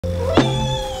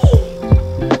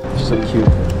so cute.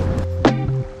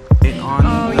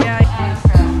 Oh yeah.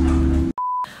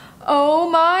 Oh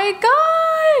my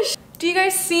gosh! Do you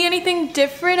guys see anything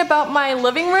different about my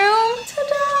living room?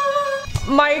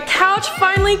 Ta-da! My couch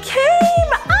finally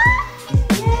came!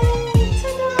 Yay!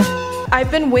 Ta-da!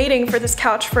 I've been waiting for this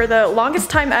couch for the longest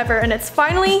time ever, and it's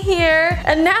finally here.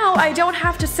 And now I don't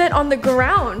have to sit on the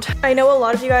ground. I know a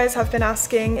lot of you guys have been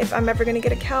asking if I'm ever gonna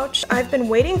get a couch. I've been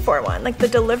waiting for one. Like, the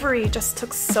delivery just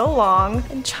took so long,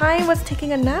 and Chai was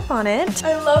taking a nap on it.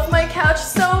 I love my couch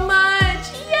so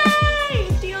much! Yay!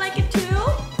 Do you like it too?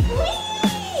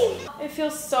 Whee! It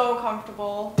feels so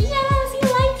comfortable. Yes, you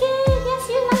like it! Yes,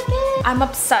 you like it! I'm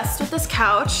obsessed with this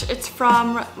couch. It's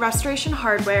from Restoration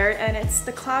Hardware, and it's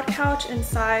the cloud couch in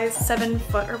size 7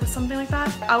 foot or something like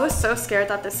that. I was so scared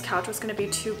that this couch was gonna be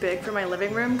too big for my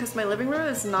living room because my living room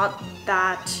is not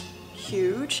that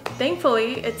huge.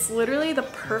 Thankfully, it's literally the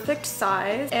perfect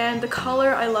size, and the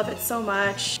color, I love it so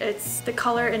much. It's the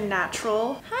color in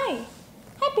natural. Hi.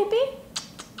 Hi, baby.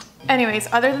 Anyways,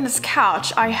 other than this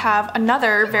couch, I have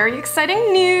another very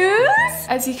exciting news.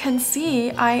 As you can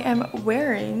see, I am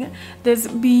wearing this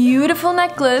beautiful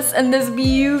necklace and this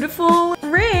beautiful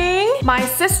ring. My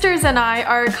sisters and I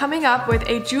are coming up with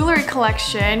a jewelry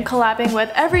collection, collabing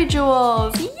with Every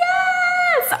Jewels. Yes!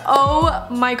 Oh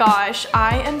my gosh,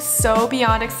 I am so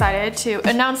beyond excited to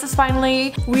announce this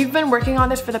finally. We've been working on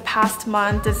this for the past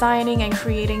month, designing and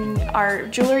creating our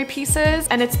jewelry pieces,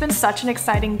 and it's been such an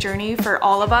exciting journey for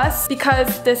all of us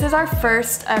because this is our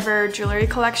first ever jewelry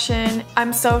collection.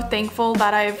 I'm so thankful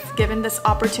that I've given this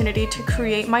opportunity to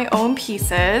create my own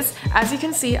pieces. As you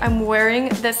can see, I'm wearing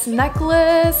this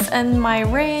necklace and my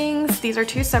rings. These are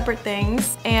two separate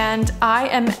things, and I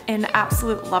am in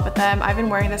absolute love with them. I've been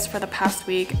wearing this for the past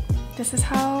week. This is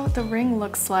how the ring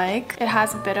looks like. It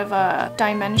has a bit of a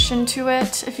dimension to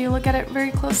it if you look at it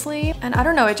very closely. And I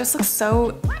don't know, it just looks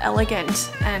so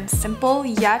elegant and simple,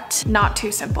 yet not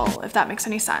too simple, if that makes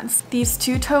any sense. These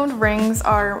two-toned rings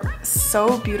are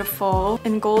so beautiful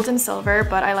in gold and silver,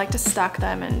 but I like to stack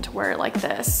them and wear it like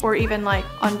this, or even like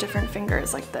on different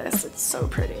fingers like this. It's so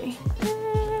pretty.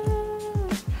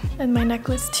 And my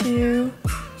necklace too.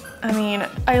 I mean,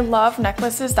 I love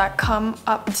necklaces that come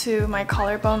up to my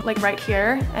collarbone, like right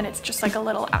here, and it's just like a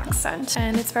little accent.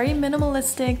 And it's very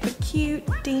minimalistic, but cute,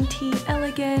 dainty,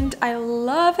 elegant. I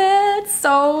love it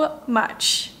so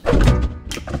much.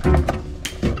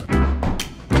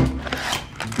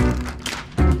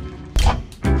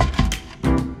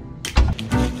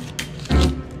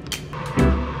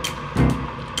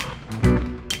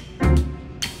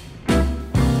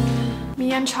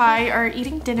 Me and Chai are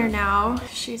eating dinner now.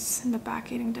 She's in the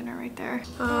back eating dinner right there.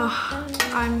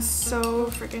 I'm so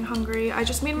freaking hungry. I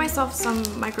just made myself some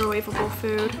microwavable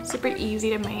food. Super easy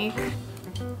to make.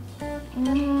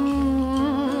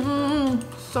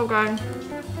 So good.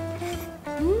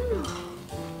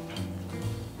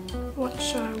 What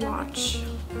should I watch?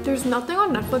 There's nothing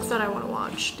on Netflix that I want to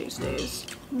watch these days.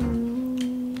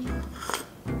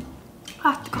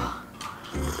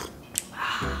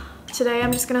 Today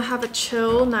I'm just gonna have a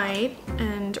chill night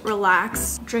and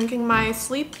relax, drinking my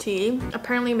sleep tea.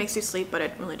 Apparently it makes you sleep, but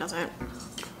it really doesn't.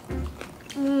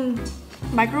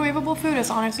 Microwavable food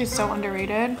is honestly so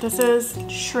underrated. This is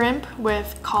shrimp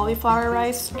with cauliflower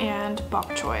rice and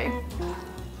bok choy.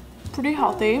 Pretty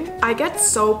healthy. I get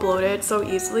so bloated so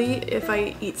easily if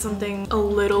I eat something a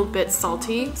little bit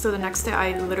salty, so the next day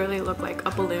I literally look like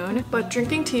a balloon. But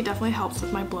drinking tea definitely helps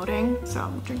with my bloating, so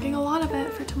I'm drinking a lot of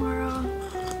it for tomorrow.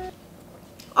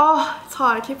 Oh, it's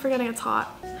hot. I keep forgetting it's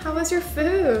hot. How was your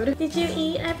food? Did you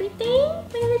eat everything,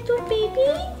 my little baby?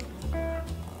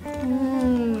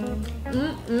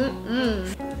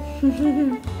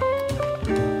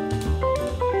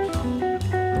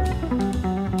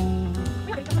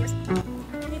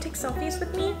 Can you take selfies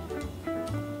with me?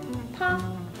 Huh?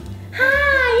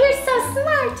 Hi, you're so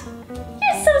smart.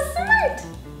 You're so smart.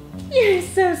 You're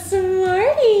so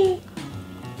smarty.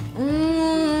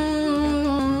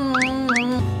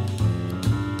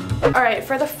 Alright,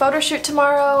 for the photo shoot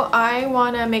tomorrow, I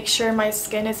want to make sure my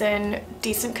skin is in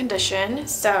decent condition,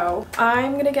 so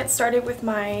I'm gonna get started with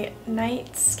my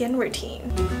night skin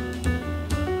routine.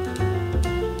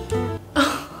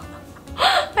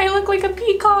 I look like a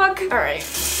peacock! Alright,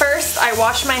 first I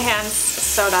wash my hands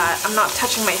so that I'm not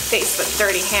touching my face with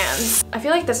dirty hands. I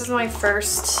feel like this is my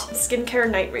first skincare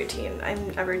night routine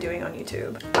I'm ever doing on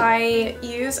YouTube. I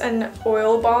use an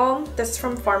oil balm. This is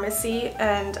from Pharmacy,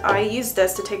 and I use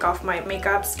this to take off my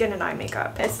makeup, skin and eye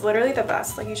makeup. It's literally the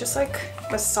best. Like, you just like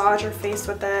massage your face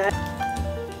with it.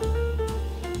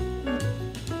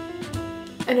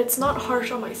 And it's not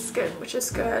harsh on my skin, which is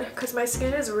good because my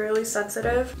skin is really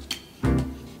sensitive.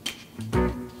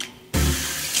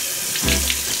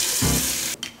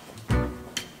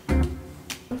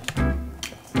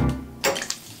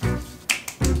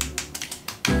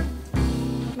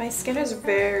 skin is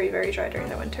very, very dry during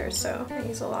the winter, so I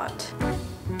use a lot.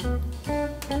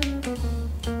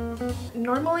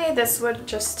 Normally this would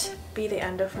just be the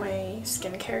end of my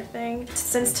skincare thing.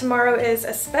 Since tomorrow is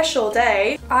a special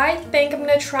day, I think I'm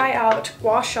gonna try out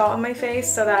gua sha on my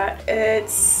face so that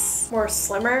it's more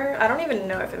slimmer. I don't even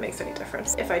know if it makes any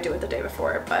difference if I do it the day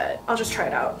before, but I'll just try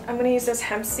it out. I'm gonna use this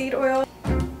hemp seed oil.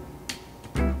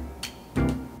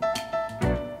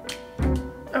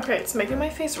 Okay, it's making my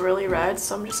face really red,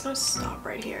 so I'm just gonna stop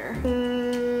right here.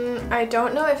 I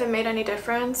don't know if it made any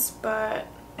difference, but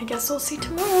I guess we'll see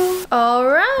tomorrow. All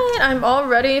right, I'm all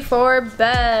ready for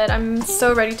bed. I'm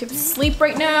so ready to sleep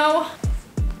right now.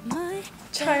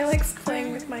 Chai likes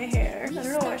playing with my hair. I don't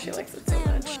know why she likes it so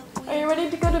much. Are you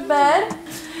ready to go to bed?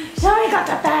 Shall we go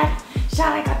to bed?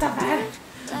 Shall we go to bed?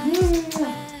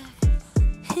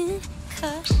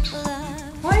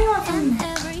 What do you want from me?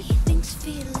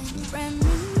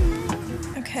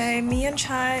 Okay, me and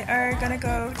Chai are gonna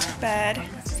go to bed.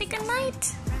 Say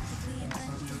goodnight.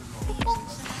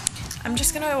 I'm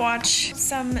just gonna watch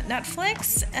some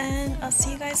Netflix and I'll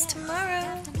see you guys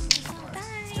tomorrow.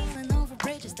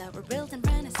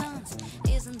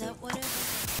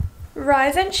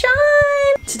 Rise and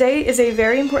shine! Today is a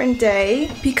very important day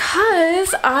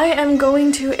because I am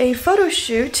going to a photo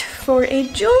shoot for a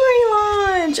jewelry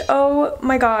launch. Oh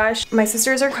my gosh. My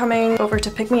sisters are coming over to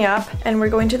pick me up and we're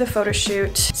going to the photo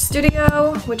shoot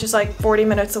studio, which is like 40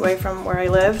 minutes away from where I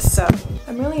live, so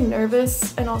I'm really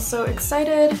nervous and also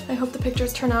excited. I hope the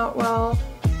pictures turn out well.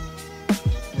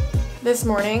 This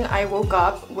morning I woke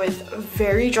up with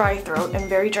very dry throat and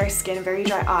very dry skin, very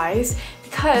dry eyes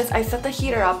because I set the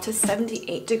heater up to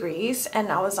 78 degrees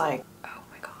and I was like, oh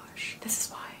my gosh, this is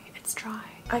why it's dry.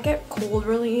 I get cold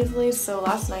really easily, so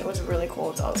last night was really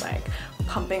cold, so I was like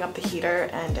pumping up the heater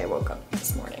and I woke up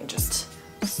this morning just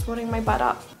sweating my butt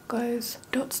up. Guys,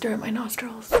 don't stare at my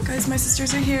nostrils. Guys, my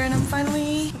sisters are here and I'm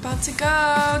finally about to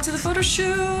go to the photo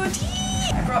shoot.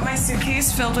 Yee! I brought my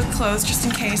suitcase filled with clothes just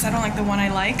in case I don't like the one I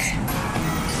like.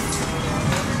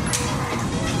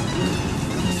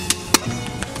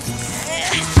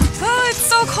 Oh, it's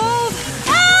so cold.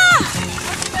 Ah!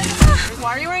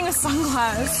 Why are you wearing a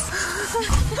sunglass?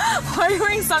 Why are you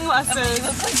wearing sunglasses?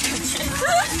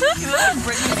 You look like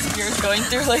Britney Spears going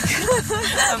through like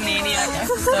a maniac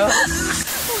episode.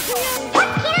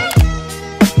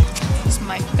 It's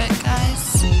my fit,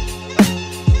 guys.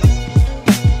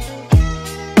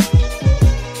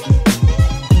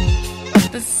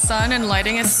 The sun and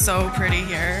lighting is so pretty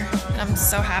here. I'm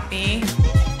so happy.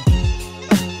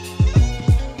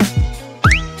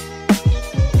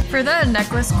 For the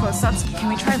necklace close-ups, can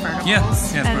we try verticals?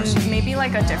 Yeah, of course. And maybe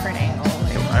like a different angle.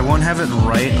 I won't have it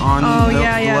right on the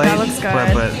light, that looks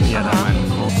good. But yeah, that might be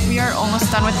cool. We are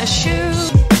almost done with the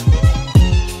shoot.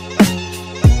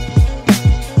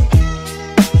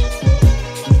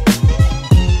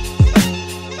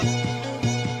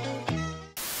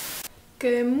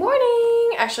 Good morning!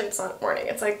 Actually, it's not morning,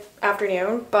 it's like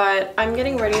afternoon, but I'm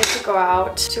getting ready to go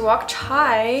out to walk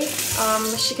Chai.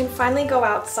 She can finally go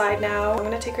outside now. I'm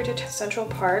gonna take her to Central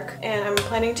Park and I'm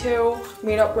planning to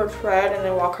meet up with Fred and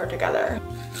then walk her together.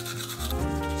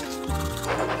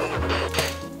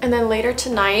 And then later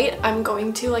tonight, I'm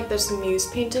going to like this muse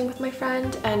painting with my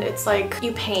friend, and it's like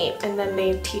you paint and then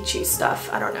they teach you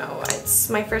stuff. I don't know. It's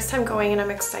my first time going and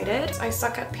I'm excited. I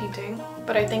suck at painting,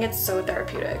 but I think it's so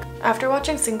therapeutic. After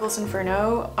watching Singles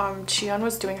Inferno, Cheon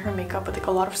was doing her makeup with like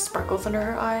a lot of sparkles under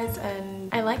her eyes, and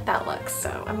I like that look,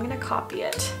 so I'm gonna copy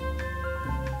it.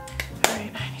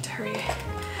 Alright, I need to hurry.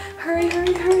 Hurry,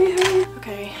 hurry, hurry, hurry.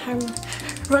 Okay, I'm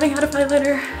running out of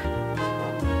eyeliner.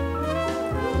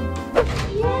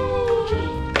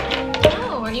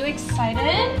 Oh, are you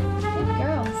excited? Good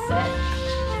girl, sit.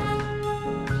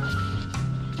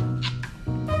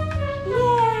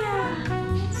 Yeah,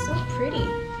 so pretty.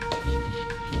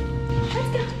 Let's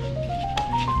go.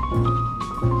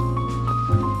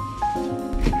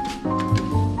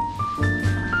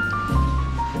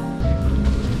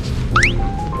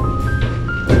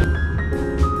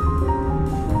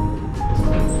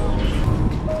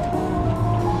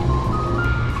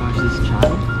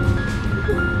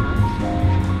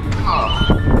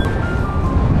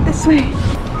 This way.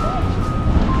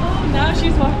 Oh, now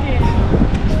she's walking.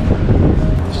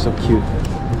 So cute.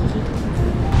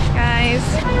 Guys,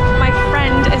 my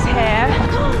friend is here.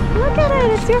 Look at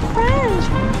it, it's your friend.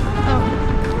 Oh.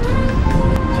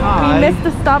 Hi. We missed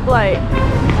the stoplight.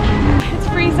 It's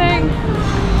freezing.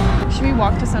 Should we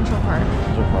walk to Central Park?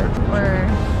 Central Park? Or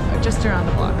just around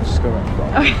the block? Just go around the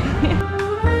block. Okay.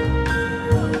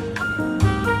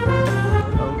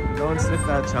 Oh, go and sniff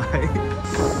that, Chai.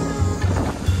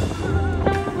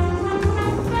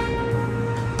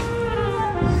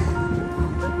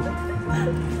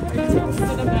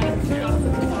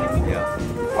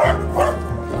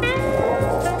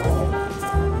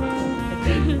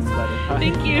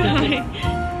 Thank you.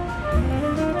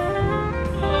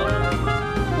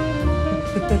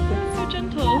 So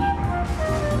gentle.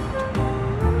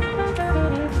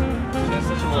 That's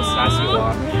such a little sassy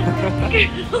walk.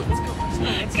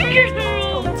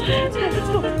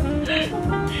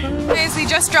 Guys, we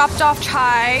just dropped off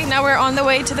Chai. Now we're on the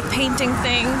way to the painting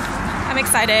thing. I'm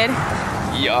excited.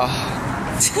 Yeah.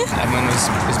 Evelyn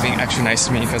was being extra nice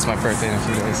to me because it's my birthday in a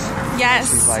few days.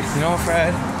 Yes. She's like, you know,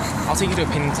 Fred, I'll take you to a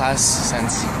painting class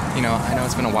since, you know, I know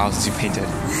it's been a while since you painted.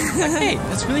 Like, hey,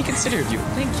 that's really considerate of you.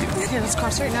 Thank you. Okay, let's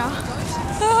cross right now.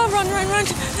 Oh, run, run, run.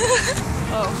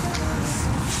 Oh.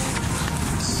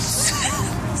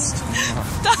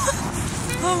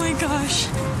 Oh my gosh.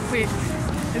 Wait,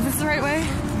 is this the right way?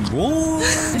 Whoa.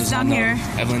 It's down here.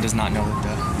 Evelyn does not know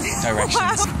the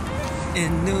directions.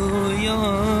 In New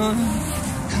York,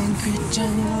 concrete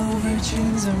jungle where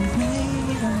dreams are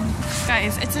made of.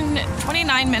 Guys, it's in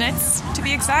 29 minutes to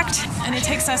be exact, and it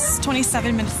takes us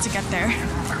 27 minutes to get there.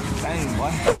 Dang,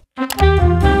 what?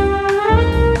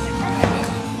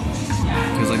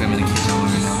 Feels like I'm in a cage all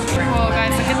over now. Whoa,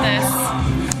 guys, look at this.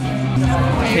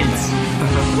 Cage.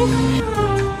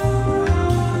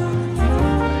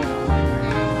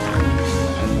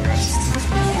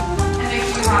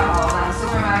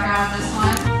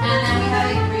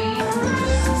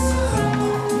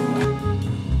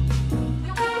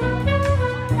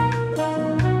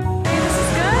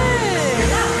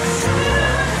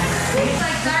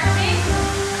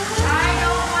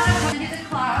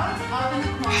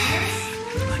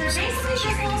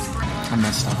 I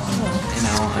messed up. You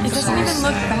know, I'm It doesn't even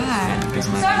look bad. Because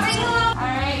my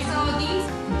Alright, so these,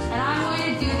 and I'm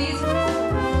going to do